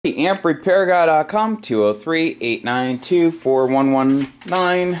AmpRepairGuy.com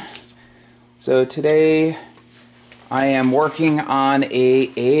 203-892-4119. So today I am working on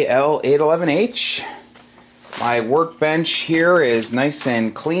a Al-811h. My workbench here is nice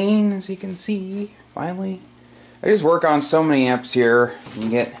and clean, as you can see. Finally, I just work on so many amps here. You can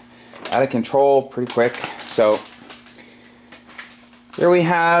get out of control pretty quick. So here we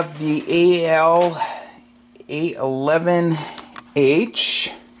have the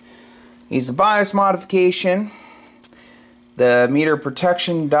Al-811h. Needs a bias modification. The meter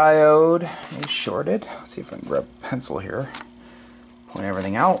protection diode is shorted. Let's see if I can grab a pencil here. Point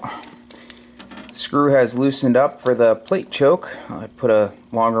everything out. The screw has loosened up for the plate choke. I put a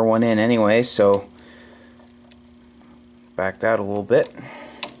longer one in anyway, so back that a little bit.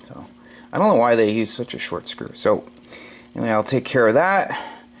 So I don't know why they use such a short screw. So anyway, I'll take care of that.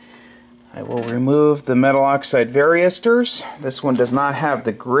 I will remove the metal oxide varistors. This one does not have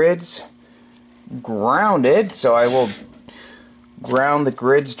the grids grounded, so I will ground the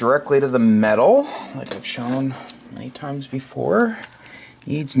grids directly to the metal, like I've shown many times before.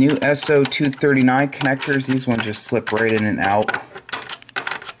 Needs new SO239 connectors. These ones just slip right in and out,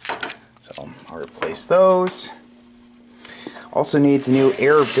 so I'll replace those. Also needs a new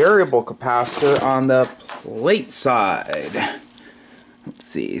air variable capacitor on the plate side. Let's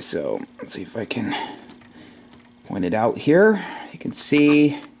see if I can point it out here. You can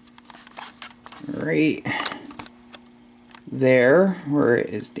see right there where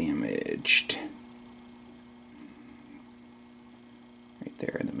it is damaged. Right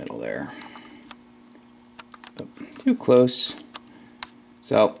there in the middle there. Oh, too close.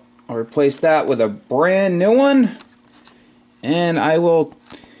 So I'll replace that with a brand new one, and I will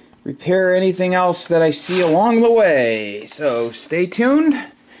repair anything else that I see along the way. So stay tuned,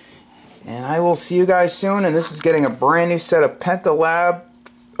 and I will see you guys soon. And this is getting a brand new set of Penta Lab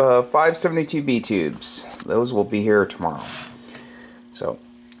 572B tubes. Those will be here tomorrow. So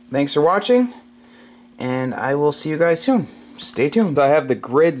thanks for watching, and I will see you guys soon. Stay tuned. I have the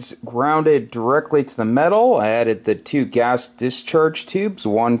grids grounded directly to the metal. I added the two gas discharge tubes,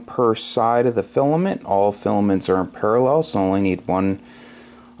 one per side of the filament. All filaments are in parallel, so only need one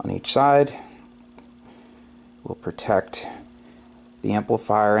on each side. Will protect the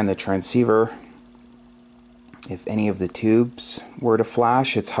amplifier and the transceiver. If any of the tubes were to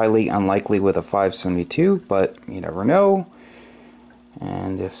flash, it's highly unlikely with a 572, but you never know.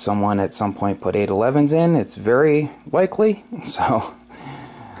 And if someone at some point put 811s in, it's very likely. So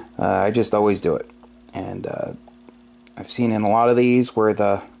I just always do it. And I've seen in a lot of these where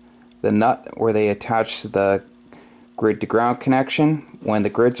the nut where they attach the grid to ground connection when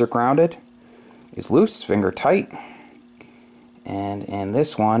the grids are grounded is loose, finger tight. And in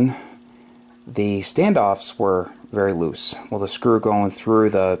this one, the standoffs were very loose. Well, the screw going through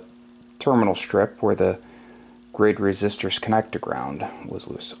the terminal strip where the grid resistors connect to ground was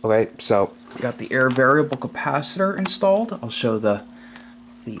loose. Okay, so we got the air variable capacitor installed. I'll show the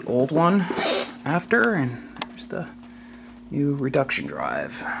old one after, and there's the new reduction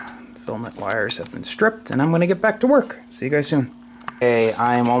drive. The filament wires have been stripped, and I'm going to get back to work. See you guys soon. Okay,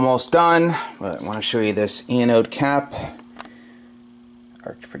 I am almost done, but I want to show you this anode cap.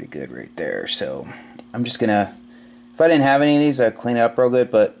 Arced pretty good right there, so I'm just gonna, if I didn't have any of these, I'd clean it up real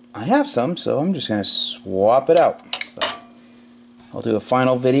good, but I have some, so I'm just gonna swap it out. So I'll do a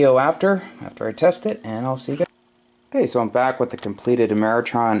final video after I test it, and I'll see you guys. Okay, so I'm back with the completed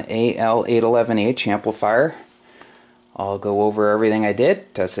Ameritron Al-811h amplifier. I'll go over everything I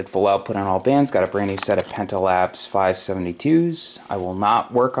did. Tested full output on all bands. Got a brand new set of Penta Labs 572s. I will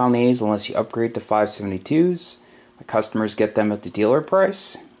not work on these unless you upgrade to 572s. My customers get them at the dealer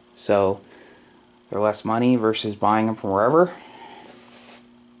price, so they're less money versus buying them from wherever.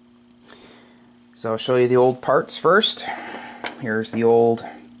 So I'll show you the old parts first. Here's the old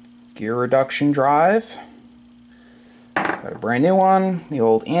gear reduction drive. Got a brand new one. The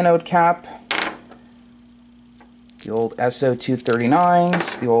old anode cap. The old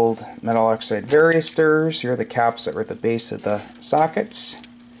SO239s. The old metal oxide varistors. Here are the caps that were at the base of the sockets.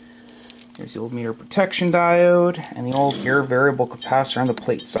 Here's the old meter protection diode, and the old air variable capacitor on the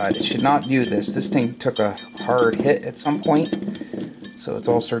plate side. It should not do this. This thing took a hard hit at some point, so it's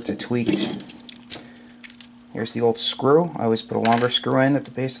all sorts of tweaked. Here's the old screw. I always put a longer screw in at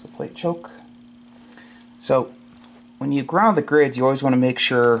the base of the plate choke. So when you ground the grids, you always want to make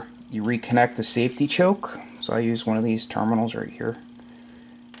sure you reconnect the safety choke. So I use one of these terminals right here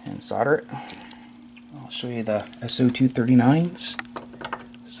and solder it. I'll show you the SO239s.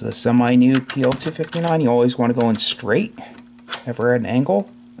 The semi-new PL259, you always want to go in straight, never at an angle.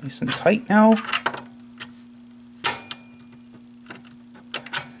 Nice and tight now.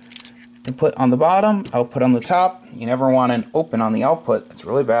 input on the bottom, output on the top. You never want an open on the output. That's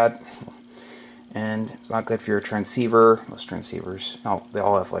really bad. And it's not good for your transceiver. Most transceivers, no, they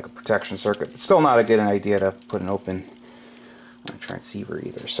all have like a protection circuit. It's still not a good idea to put an open on a transceiver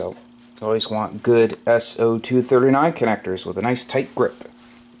either. So you always want good SO239 connectors with a nice tight grip.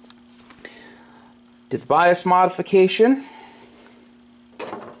 Did the bias modification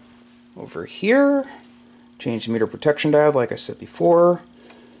over here. Change the meter protection diode like I said before.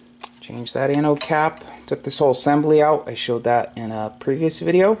 Change that anode cap. Took this whole assembly out. I showed that in a previous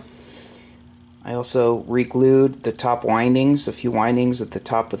video. I also re-glued the top windings, a few windings at the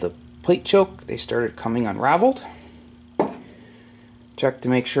top of the plate choke. They started coming unraveled. Checked to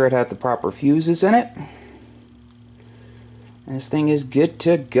make sure it had the proper fuses in it. And this thing is good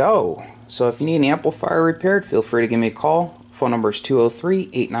to go. So if you need an amplifier repaired, feel free to give me a call. Phone number is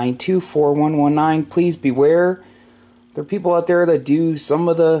 203-892-4119. Please beware. There are people out there that do some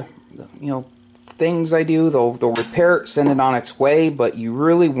of the things I do. They'll repair it, send it on its way, but you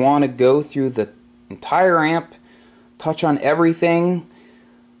really want to go through the entire amp, touch on everything,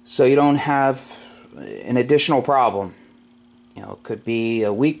 so you don't have an additional problem. It could be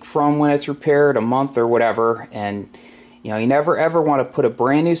a week from when it's repaired, a month or whatever, and you never ever want to put a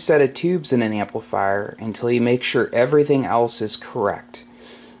brand new set of tubes in an amplifier until you make sure everything else is correct.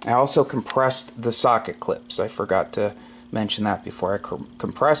 I also compressed the socket clips. I forgot to mention that before. I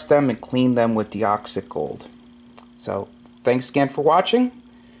compressed them and cleaned them with deoxit gold. So thanks again for watching.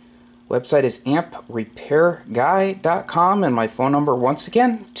 Website is amprepairguy.com, and my phone number once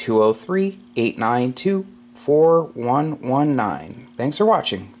again 203-892-4119. Thanks for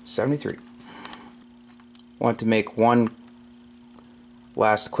watching. 73. Want to make one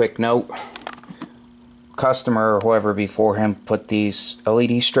last quick note. Customer or whoever before him put these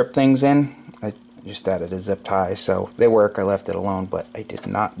LED strip things in. I just added a zip tie, so they work. I left it alone, but I did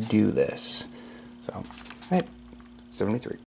not do this. So, right, 73.